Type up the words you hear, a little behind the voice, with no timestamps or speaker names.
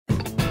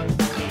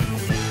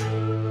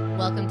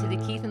Welcome to the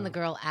Keith and the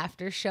Girl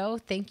After Show.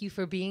 Thank you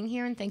for being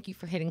here and thank you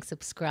for hitting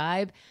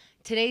subscribe.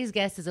 Today's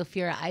guest is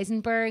Ophira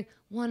Eisenberg,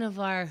 one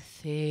of our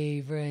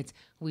favorites.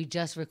 We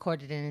just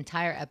recorded an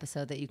entire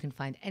episode that you can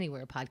find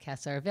anywhere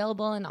podcasts are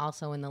available and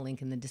also in the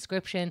link in the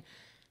description.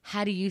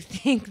 How do you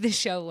think the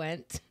show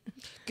went?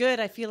 Good.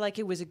 I feel like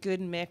it was a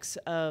good mix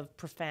of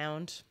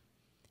profound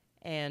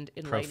and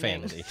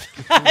enlightening. Profanity.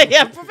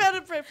 Yeah, profound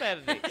and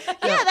profanity.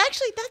 Yeah,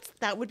 actually,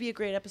 that would be a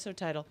great episode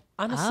title.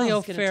 Honestly, I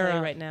was going to tell you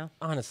Ophira, right now.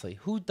 honestly,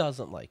 who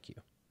doesn't like you?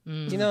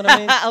 You know what I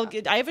mean?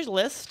 I have a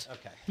list.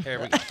 Okay, here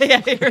we go. Yeah,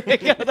 here we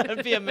go. That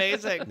would be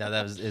amazing. Now,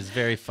 that is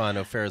very fun.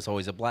 Ophira is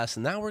always a blast.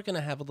 And now we're going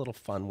to have a little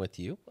fun with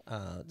you.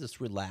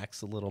 Just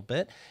relax a little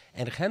bit.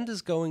 And Hemd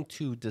is going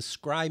to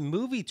describe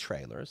movie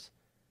trailers,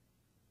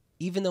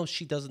 even though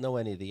she doesn't know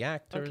any of the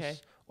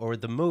actors or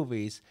the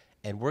movies.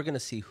 And we're going to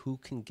see who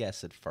can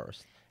guess it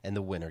first. And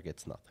the winner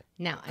gets nothing.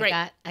 Now, Great.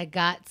 I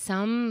got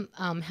some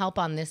help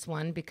on this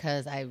one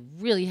because I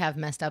really have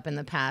messed up in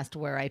the past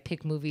where I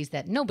pick movies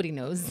that nobody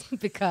knows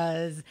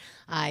because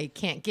I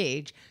can't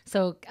gauge.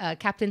 So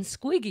Captain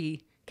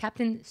Swiggy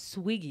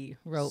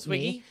wrote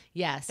me. Swiggy?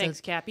 Yeah. So,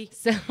 Thanks, Cappy.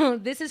 So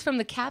this is from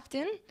the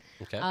Captain.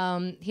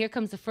 Okay. Here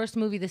comes the first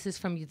movie. This is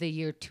from the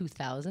year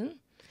 2000.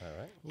 All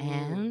right.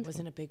 And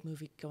Wasn't a big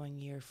movie going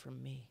year for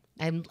me.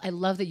 I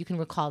love that you can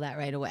recall that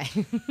right away.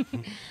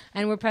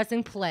 And we're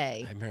pressing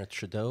play. I remember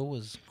Trudeau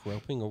was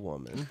groping a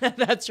woman.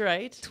 That's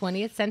right.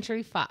 20th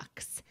Century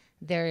Fox.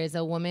 There is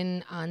a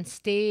woman on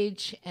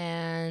stage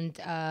and...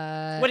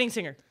 Wedding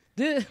Singer.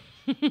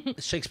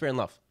 Shakespeare in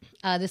Love.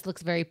 This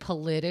looks very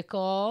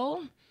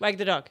political. Wag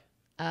the Dog.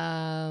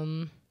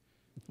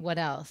 What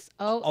else?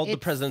 Oh, All the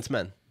it's President's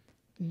Men.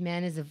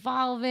 Man is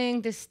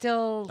evolving. There's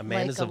still A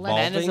man like is a evolving?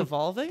 Man is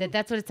evolving?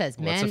 That's what it says.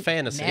 Well, it's a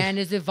fantasy. Man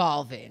is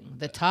evolving.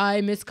 The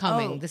time is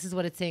coming. Oh. This is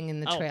what it's saying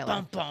in the trailer.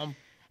 Bum, bum.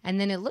 And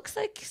then it looks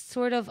like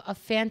sort of a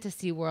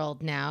fantasy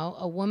world now.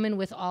 A woman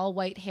with all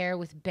white hair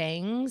with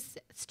bangs,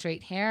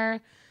 straight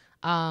hair.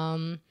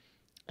 Captain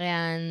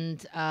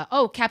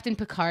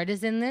Picard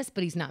is in this,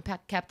 but he's not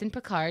Captain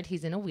Picard.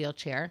 He's in a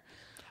wheelchair.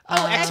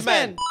 Oh,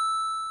 X-Men.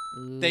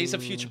 X-Men. Days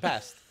of Future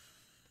Past.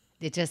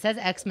 It just says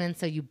X-Men,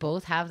 so you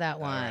both have that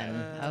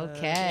one.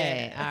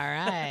 Okay. All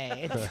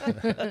right.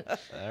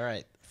 All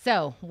right.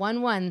 So,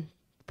 1-1.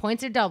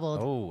 Points are doubled.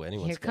 Oh,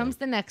 anyone's Here game. comes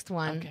the next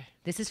one. Okay.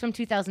 This is from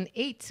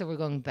 2008, so we're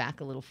going back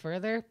a little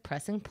further.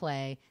 Pressing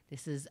play.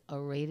 This is a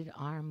rated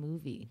R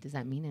movie. Does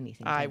that mean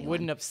anything to I anyone?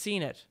 wouldn't have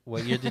seen it.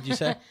 What year did you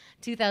say?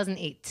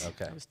 2008.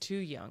 Okay. I was too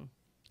young.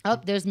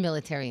 Oh, there's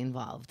military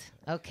involved.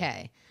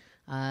 Okay.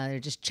 They're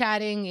just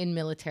chatting in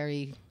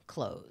military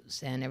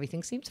clothes, and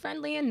everything seems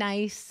friendly and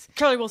nice.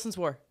 Charlie Wilson's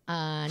War.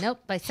 Nope.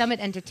 By Summit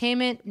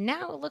Entertainment,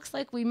 now it looks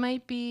like we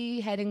might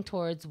be heading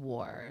towards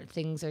war.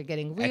 Things are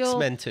getting real.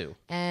 X-Men 2.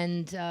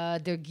 And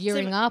they're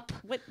gearing up.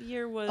 What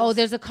year was... Oh,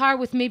 there's a car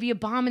with maybe a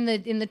bomb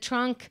in the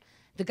trunk.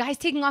 The guy's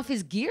taking off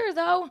his gear,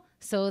 though,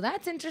 so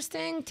that's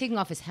interesting. Taking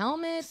off his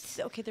helmet.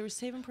 Okay, there was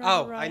Saving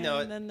Private Ryan. I know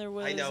it. And then there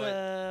was I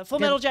know Full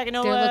Metal Jacket.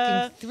 No,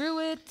 They're looking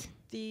through it.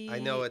 I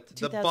know it. The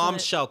 2000 bomb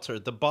shelter.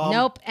 The bomb.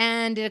 Nope,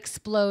 and it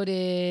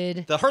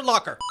exploded. The Hurt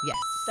Locker. Yes.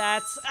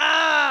 That's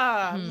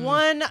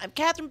one.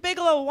 Catherine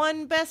Bigelow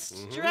won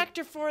Best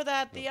Director for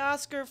that. The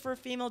Oscar for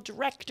Female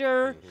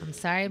Director. I'm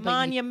sorry, but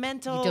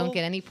Monumental. you don't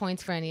get any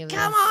points for any of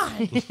Come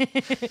this.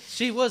 on.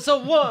 She was a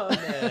woman.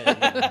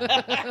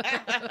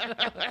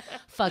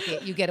 Fuck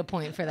it, you get a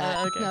point for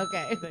that.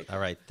 Okay. All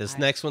right. This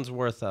next one's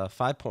worth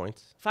 5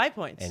 points. 5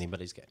 points.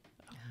 Anybody's game.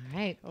 All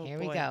right, Oh, here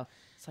boy. we go.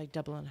 It's like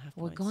double and a half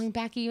We're points. going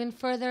back even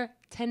further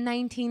to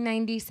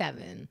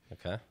 1997.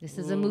 Okay. This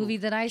is a movie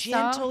that I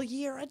saw. Gentle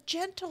year. A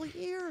gentle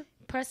year.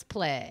 Press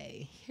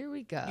play. Here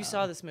we go. You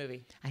saw this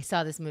movie. I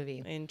saw this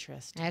movie.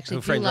 Interesting. I actually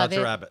Who do Framed love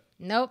Roger it. Rabbit?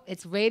 Nope,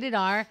 it's rated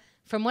R.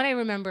 From what I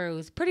remember, it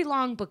was pretty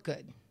long but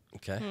good.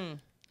 Okay.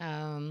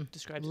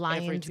 Described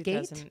every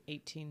Lionsgate.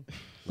 2018.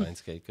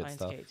 Lionsgate. Good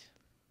stuff. Lionsgate.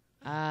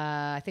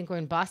 I think we're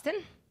in Boston,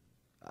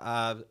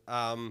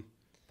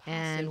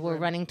 and we're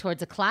running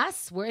towards a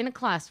class. We're in a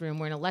classroom.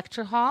 We're in a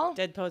lecture hall.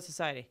 Dead Poet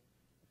Society.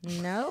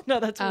 Nope. No,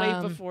 that's way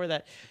before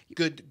that.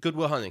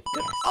 Goodwill Hunting.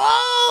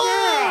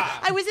 Oh!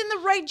 I was in the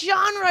right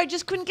genre. I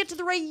just couldn't get to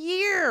the right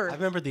year. I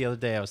remember the other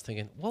day I was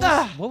thinking,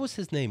 what was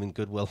his name in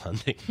Goodwill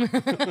Hunting?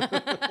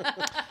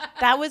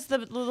 That was the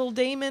little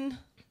Damon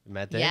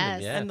Matt Damon.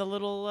 Yes. Yeah. and the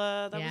little.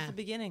 That Yeah. was the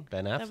beginning.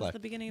 Ben That was Affleck. the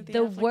beginning of the. The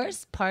Affleck.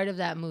 worst part of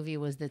that movie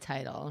was the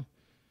title.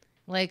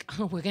 Like,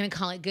 oh, we're gonna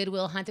call it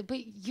Goodwill Hunting, but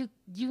you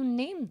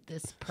named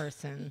this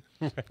person,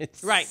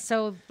 Right.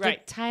 so the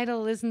Right.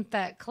 title isn't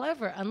that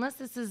clever unless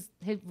this is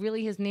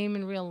really his name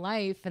in real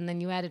life, and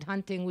then you added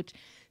hunting, which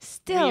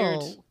still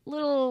Weird.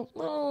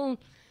 little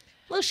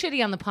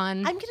shitty on the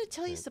pun. I'm gonna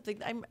tell you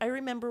something. I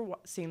remember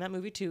seeing that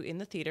movie too in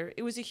the theater.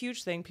 It was a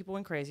huge thing. People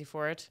went crazy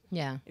for it.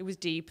 Yeah. It was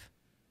deep.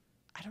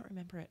 I don't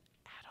remember it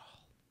at all.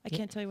 I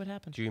can't tell you what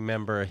happened. Do you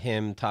remember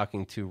him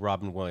talking to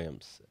Robin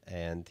Williams?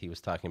 And he was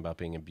talking about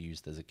being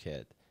abused as a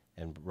kid.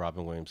 And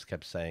Robin Williams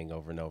kept saying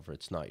over and over,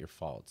 it's not your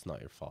fault, it's not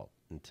your fault,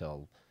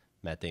 until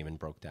Matt Damon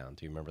broke down.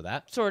 Do you remember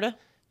that? Sorta.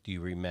 Do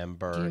you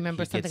remember? Do you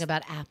remember something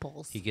about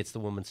apples? He gets the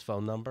woman's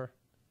phone number.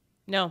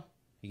 No.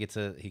 He gets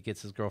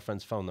his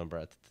girlfriend's phone number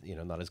at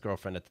not his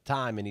girlfriend at the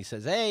time, and he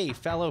says, "Hey,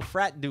 fellow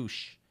frat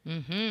douche,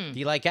 do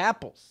you like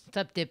apples?" What's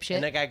up, dipshit?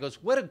 And that guy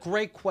goes, "What a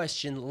great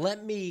question.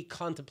 Let me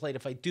contemplate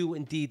if I do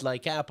indeed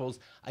like apples.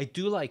 I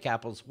do like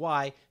apples.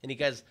 Why?" And he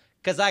goes,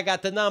 "'Cause I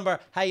got the number.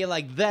 How you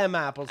like them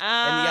apples?"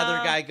 And the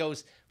other guy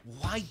goes,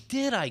 "Why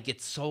did I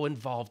get so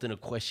involved in a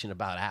question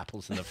about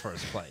apples in the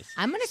first place?"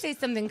 I'm going to say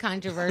something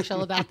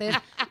controversial about this.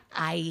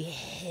 I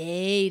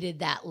hated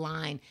that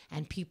line,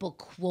 and people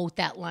quote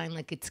that line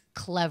like it's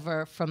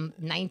clever from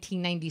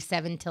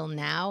 1997 till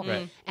now.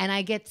 Right. And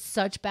I get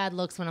such bad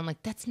looks when I'm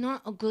like, that's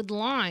not a good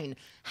line.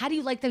 How do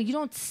you like them? You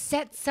don't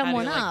set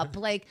someone up.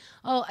 Like,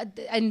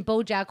 and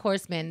BoJack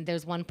Horseman,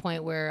 there's one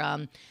point where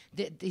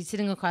he's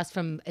sitting across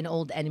from an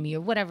old enemy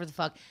or whatever the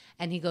fuck,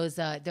 and he goes,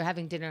 they're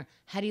having dinner.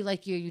 How do you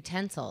like your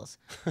utensils?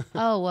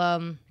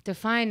 They're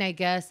fine, I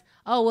guess.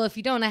 Oh, well, if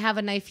you don't, I have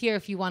a knife here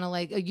if you want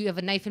to, you have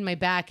a knife in my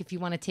back if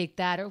you want to take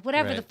that, or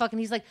whatever the fuck. And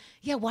he's like,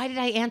 yeah, why did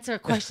I answer a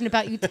question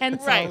about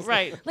utensils?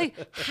 Right. Like,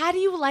 how do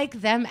you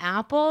like them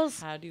apples?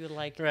 How do you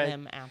like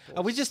them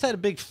apples? We just had a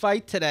big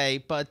fight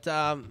today, but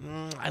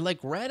I like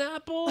red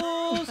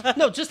apples.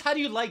 No, just how do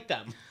you like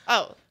them?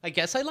 Oh, I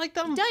guess I like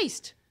them.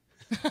 diced.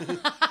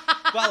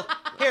 Well,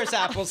 here's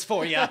apples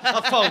for you.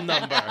 A phone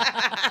number. All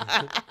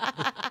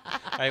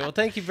right. Well,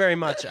 thank you very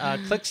much.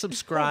 Click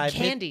subscribe.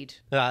 Candied.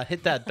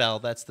 Hit that bell.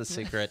 That's the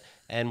secret.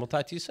 And we'll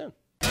talk to you soon.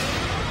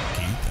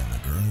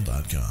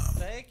 KeithAndTheGirl.com.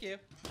 Thank you.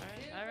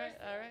 All right.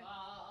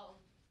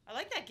 I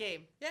like that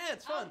game. Yeah,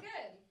 it's fun. Good.